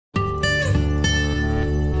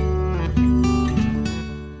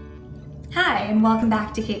and welcome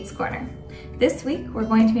back to Cate's Corner. This week we're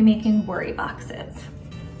going to be making worry boxes.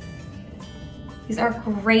 These are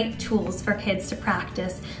great tools for kids to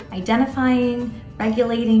practice identifying,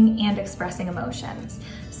 regulating, and expressing emotions.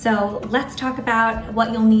 So let's talk about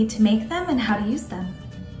what you'll need to make them and how to use them.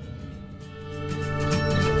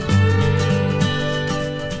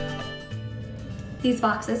 These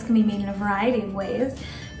boxes can be made in a variety of ways,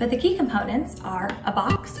 but the key components are a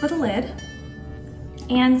box with a lid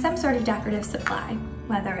and some sort of decorative supply,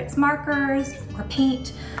 whether it's markers or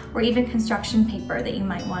paint or even construction paper that you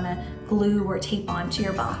might want to glue or tape onto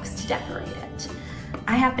your box to decorate it.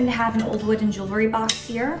 I happen to have an old wooden jewelry box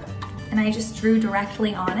here, and I just drew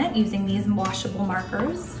directly on it using these washable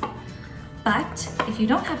markers. But if you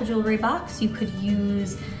don't have a jewelry box, you could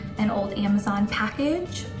use an old Amazon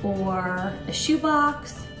package or a shoe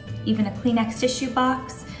box, even a Kleenex tissue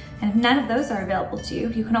box. And if none of those are available to you,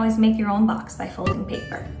 you can always make your own box by folding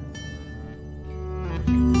paper.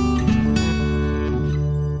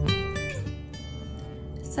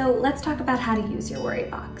 So let's talk about how to use your worry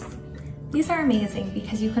box. These are amazing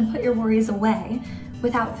because you can put your worries away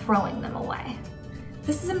without throwing them away.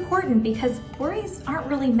 This is important because worries aren't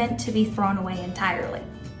really meant to be thrown away entirely.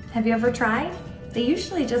 Have you ever tried? They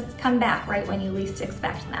usually just come back right when you least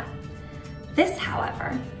expect them. This,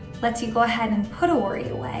 however, lets you go ahead and put a worry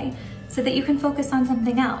away so that you can focus on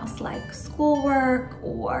something else like schoolwork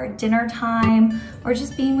or dinner time or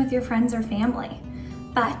just being with your friends or family.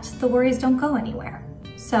 But the worries don't go anywhere.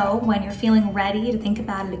 So when you're feeling ready to think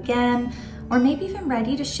about it again, or maybe even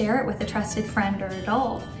ready to share it with a trusted friend or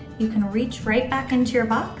adult, you can reach right back into your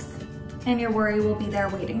box and your worry will be there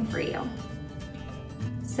waiting for you.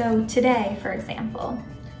 So today, for example,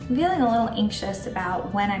 I'm feeling a little anxious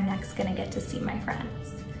about when I'm next gonna get to see my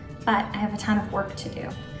friends, but I have a ton of work to do.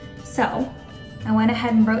 So I went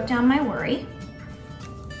ahead and wrote down my worry,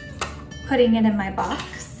 putting it in my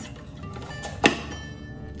box,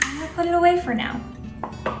 and I'll put it away for now.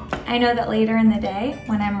 I know that later in the day,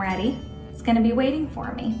 when I'm ready, it's gonna be waiting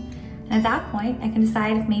for me. And at that point, I can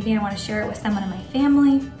decide if maybe I wanna share it with someone in my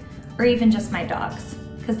family or even just my dogs,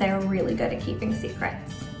 because they're really good at keeping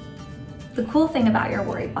secrets. The cool thing about your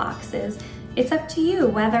worry box is it's up to you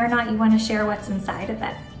whether or not you want to share what's inside of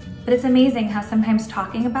it. But it's amazing how sometimes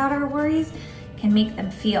talking about our worries can make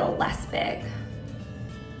them feel less big.